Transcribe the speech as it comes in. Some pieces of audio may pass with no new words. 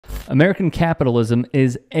American capitalism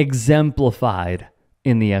is exemplified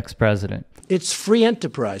in the ex-president. It's free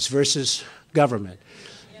enterprise versus government.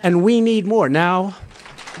 And we need more. Now,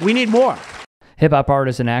 we need more. Hip-hop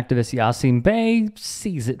artist and activist Yasiin Bey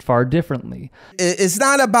sees it far differently. It's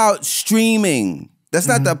not about streaming. That's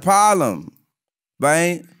not the problem,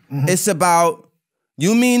 right? It's about,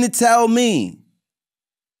 you mean to tell me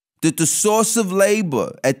that the source of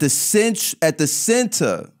labor at the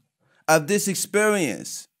center of this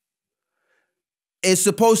experience is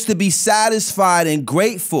supposed to be satisfied and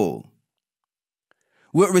grateful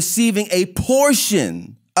with receiving a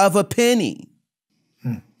portion of a penny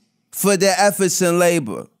for their efforts and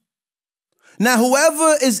labor? Now,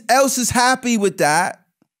 whoever else is happy with that,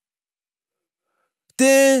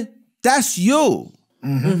 then that's you.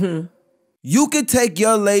 You can take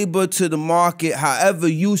your labor to the market however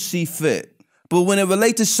you see fit. But when it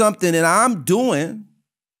relates to something that I'm doing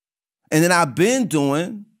and that I've been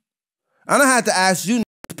doing, I don't have to ask you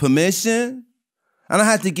permission. I don't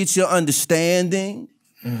have to get your understanding.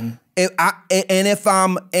 And if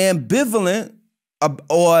I'm ambivalent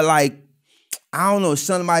or like, I don't know,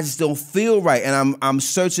 something I just don't feel right and I'm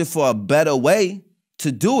searching for a better way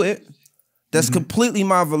to do it, that's completely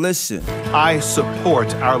my volition. I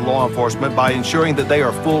support our law enforcement by ensuring that they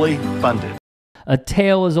are fully funded. A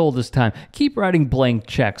tale as old as time. Keep writing blank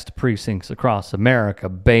checks to precincts across America.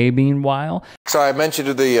 Bey, meanwhile. So I mentioned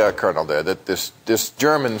to the colonel there that this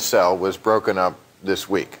German cell was broken up this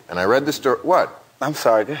week. And I read the story. What? I'm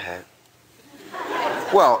sorry, go ahead.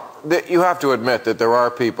 Well, you have to admit that there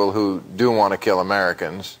are people who do want to kill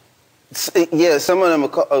Americans. Yeah, some of them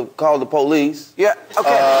are called the police. Yeah, okay.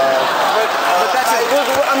 But that's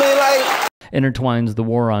I mean, like... Intertwines the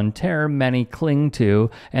war on terror many cling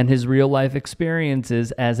to and his real-life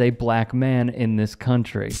experiences as a black man in this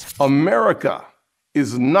country. America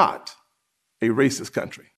is not a racist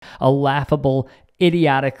country. A laughable,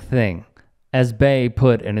 idiotic thing, as Bey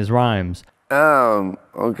put in his rhymes.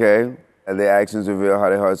 Okay. Their actions reveal how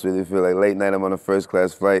their hearts really feel. Like late night, I'm on a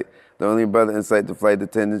first-class flight. The only brother in sight, the flight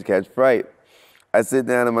attendants catch fright. I sit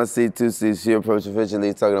down in my seat, 2 seats. She approached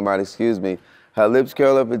efficiently, talking about, excuse me. Her lips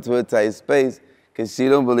curl up into a tight space, cause she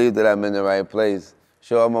don't believe that I'm in the right place.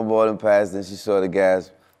 Show her my boarding pass, then she saw the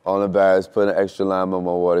gas. All embarrassed, put an extra lime on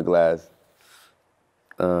my water glass.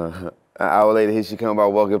 An hour later, here she come by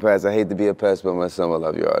walking past. I hate to be a pest, but my son will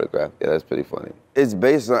love your autograph. Yeah, that's pretty funny. It's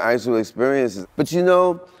based on actual experiences. But you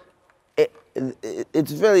know,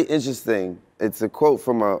 it's very interesting. It's a quote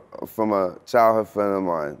from a childhood friend of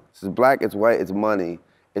mine. It says, black, it's white, it's money.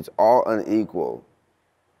 It's all unequal.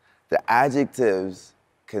 The adjectives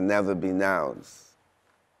can never be nouns.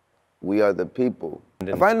 We are the people.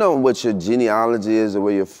 If I know what your genealogy is or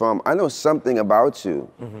where you're from, I know something about you,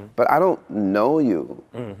 but I don't know you.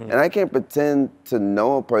 And I can't pretend to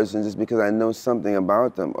know a person just because I know something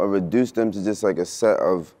about them or reduce them to just like a set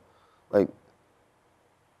of like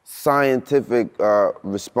scientific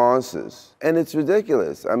responses. And it's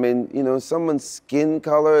ridiculous. I mean, you know, someone's skin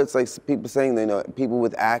color, it's like people saying, you know, people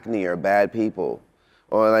with acne are bad people.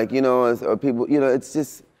 Or like, you know, or people, you know, it's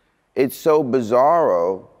just, it's so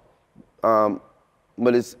bizarro,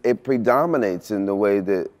 but it predominates in the way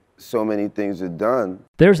that so many things are done.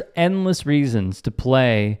 There's endless reasons to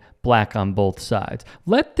play black on both sides.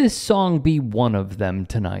 Let this song be one of them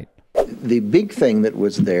tonight. The big thing that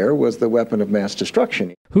was there was the weapon of mass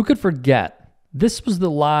destruction. Who could forget? This was the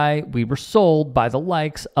lie we were sold by the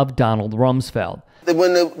likes of Donald Rumsfeld.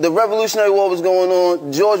 When the Revolutionary War was going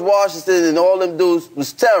on, George Washington and all them dudes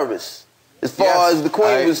was terrorists, as far as the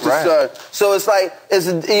Queen was concerned. So it's like, it's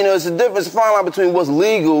a difference, a fine line between what's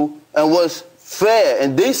legal and what's fair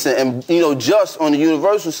and decent and, you know, just on the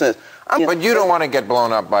universal sense. But you don't want to get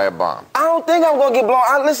blown up by a bomb. I don't think I'm going to get blown.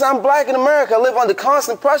 Listen, I'm black in America. I live under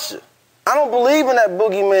constant pressure. I don't believe in that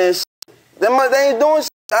boogeyman shit. They ain't doing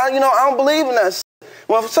shit. I don't believe in that shit.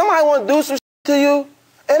 When somebody want to do some shit to you,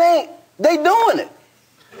 they doing it.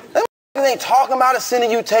 They ain't talking about it,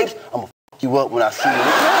 sending you tapes. I'm gonna fuck you up when I see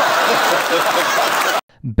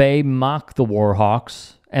you. Bey mocked the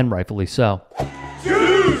Warhawks, and rightfully so.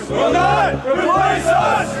 Jews will not replace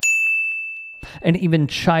us! And even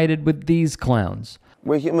chided with these clowns.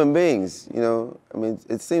 We're human beings, you know? I mean,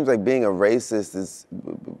 it seems like being a racist is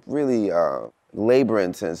really labor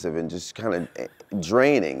intensive and just kind of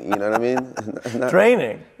draining, you know what I mean?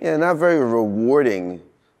 Draining? Yeah, not very rewarding.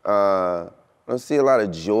 I don't see a lot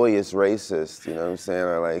of joyous racists, you know what I'm saying?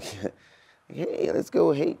 Or like, hey, let's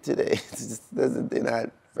go hate today. They're not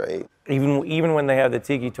very... Even when they have the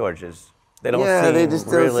tiki torches, they don't seem they just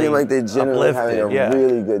really don't seem like they're generally having a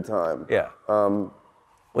really good time. Yeah.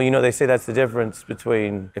 Well, you know, they say that's the difference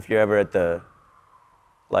between if you're ever at the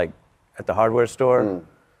like at the hardware store,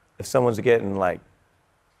 if someone's getting like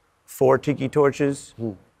 4 tiki torches,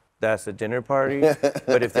 that's a dinner party.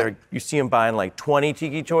 But if you see them buying like 20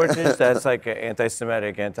 tiki torches, that's like an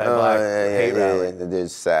anti-Semitic, anti-black hate rally. They're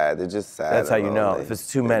sad. They're just sad. That's how you know if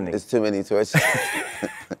it's too many. It's too many torches.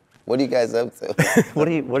 What are you guys up to? What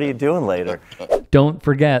are you doing later? Don't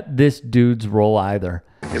forget this dude's role either.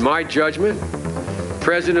 In my judgment,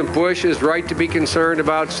 President Bush is right to be concerned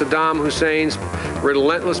about Saddam Hussein's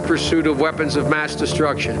relentless pursuit of weapons of mass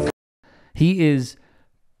destruction. He is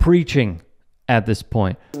preaching at this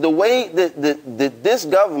point. The way that this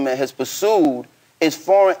government has pursued its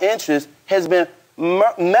foreign interests has been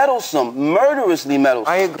meddlesome, murderously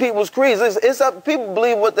meddlesome. I hear people's creeds. It's up. People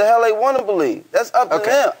believe what the hell they want to believe. That's up to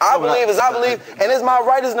them. I believe as I believe, and it's my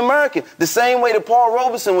right as an American. The same way that Paul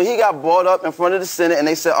Robeson, when he got brought up in front of the Senate and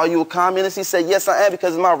they said, "Are you a communist?" He said, "Yes, I am,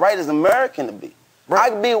 because it's my right as an American to be. Right. I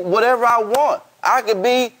can be whatever I want. I could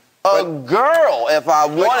be a girl if I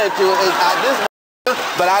wanted to.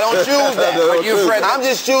 But I don't choose that. I'm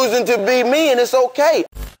just choosing to be me, and it's okay."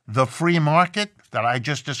 The free market that I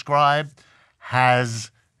just described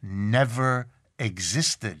has never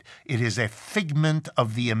existed. It is a figment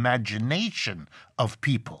of the imagination of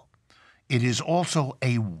people. It is also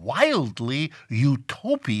a wildly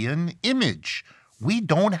utopian image. We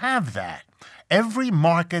don't have that. Every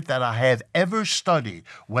market that I have ever studied,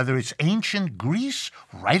 whether it's ancient Greece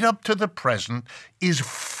right up to the present, is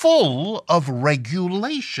full of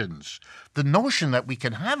regulations. The notion that we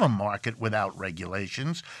can have a market without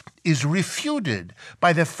regulations is refuted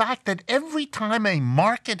by the fact that every time a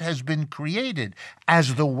market has been created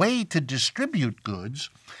as the way to distribute goods,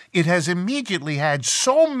 it has immediately had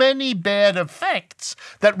so many bad effects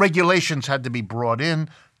that regulations had to be brought in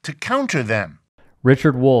to counter them.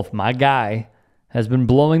 Richard Wolff, my guy, has been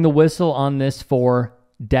blowing the whistle on this for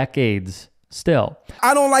decades still.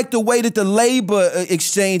 I don't like the way that the labor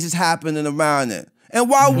exchange is happening around it. And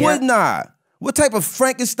why wouldn't I? What type of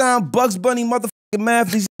Frankenstein, Bugs Bunny motherfucking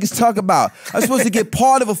math these niggas talk about? I'm supposed to get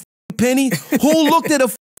part of a penny? Who looked at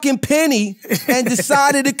a fucking penny and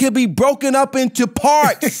decided it could be broken up into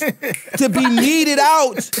parts to be meted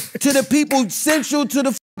out to the people central to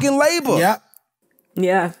the fucking labor?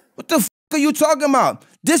 Yeah. What the fuck are you talking about?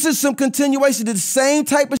 This is some continuation of the same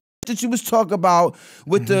type of shit that you was talking about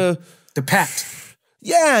with the pact.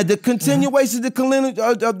 Yeah, the continuation of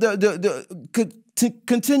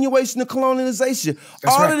continuation of colonization.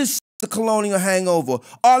 That's all right. of this shit, the colonial hangover.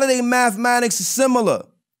 All of their mathematics is similar.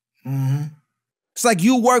 It's like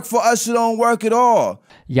you work for us, you don't work at all.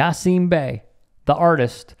 Yasiin Bey, the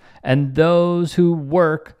artist, and those who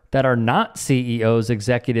work that are not CEOs,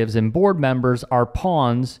 executives, and board members are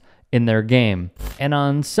pawns in their game. And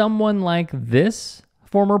on someone like this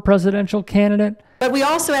former presidential candidate, But we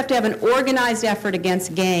also have to have an organized effort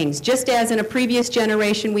against gangs. Just as in a previous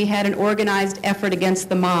generation we had an organized effort against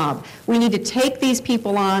the mob. We need to take these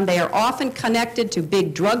people on. They are often connected to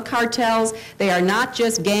big drug cartels. They are not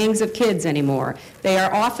just gangs of kids anymore. They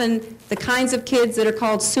are often the kinds of kids that are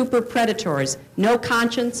called super predators. No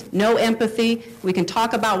conscience, no empathy. We can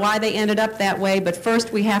talk about why they ended up that way, but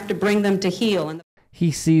first we have to bring them to heel. he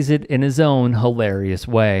sees it in his own hilarious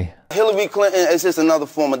way. Hillary Clinton is just another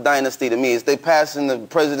form of dynasty to me. It's they passing the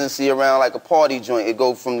presidency around like a party joint. It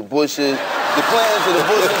goes from the Bushes, the Clintons to the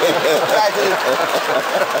Bushes, back to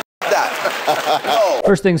the... No.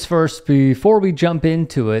 First things first, before we jump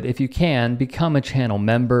into it, if you can, become a channel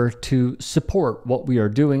member to support what we are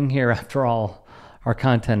doing here. After all, our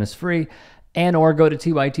content is free. And or go to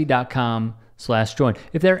tyt.com/join.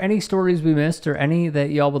 If there are any stories we missed or any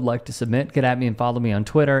that y'all would like to submit, get at me and follow me on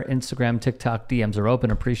Twitter, Instagram, TikTok. DMs are open.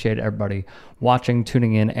 Appreciate everybody watching,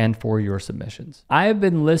 tuning in, and for your submissions. I have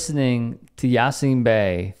been listening to Yasiin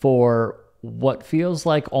Bey for what feels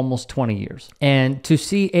like almost 20 years. And to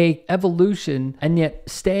see a evolution and yet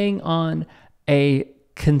staying on a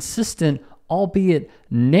consistent, albeit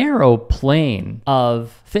narrow plane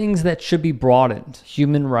of things that should be broadened.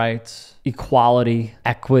 Human rights, equality,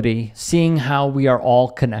 equity, seeing how we are all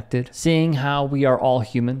connected, seeing how we are all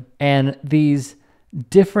human, and these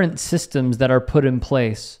different systems that are put in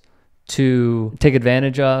place to take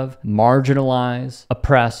advantage of, marginalize,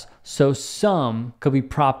 oppress, so some could be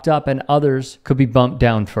propped up and others could be bumped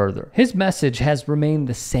down further. His message has remained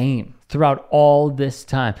the same throughout all this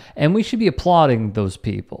time, and we should be applauding those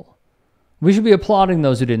people. We should be applauding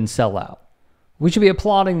those who didn't sell out. We should be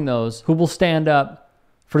applauding those who will stand up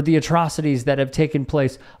for the atrocities that have taken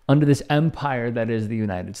place under this empire that is the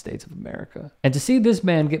United States of America. And to see this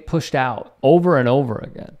man get pushed out over and over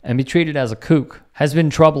again and be treated as a kook has been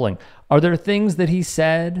troubling. Are there things that he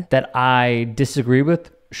said that I disagree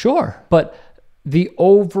with? Sure. But the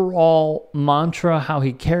overall mantra, how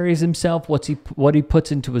he carries himself, what he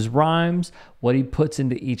puts into his rhymes, what he puts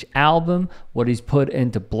into each album, what he's put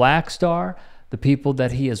into Black Star, the people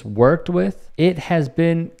that he has worked with, it has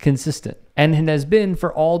been consistent. And it has been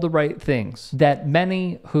for all the right things that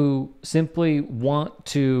many who simply want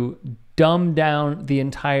to dumb down the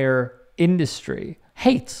entire industry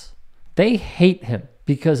hates. They hate him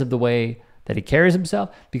because of the way that he carries himself,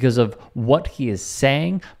 because of what he is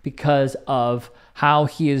saying, because of how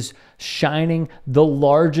he is shining the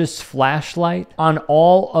largest flashlight on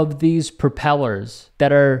all of these propellers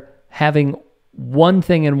that are having one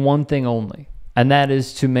thing and one thing only, and that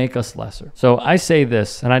is to make us lesser. So I say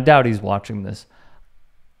this, and I doubt he's watching this.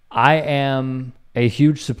 I am a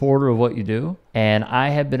huge supporter of what you do, and I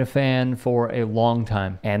have been a fan for a long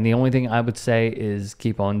time. And the only thing I would say is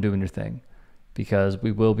keep on doing your thing, because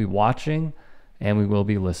we will be watching and we will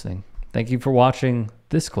be listening. Thank you for watching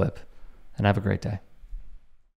this clip, and have a great day.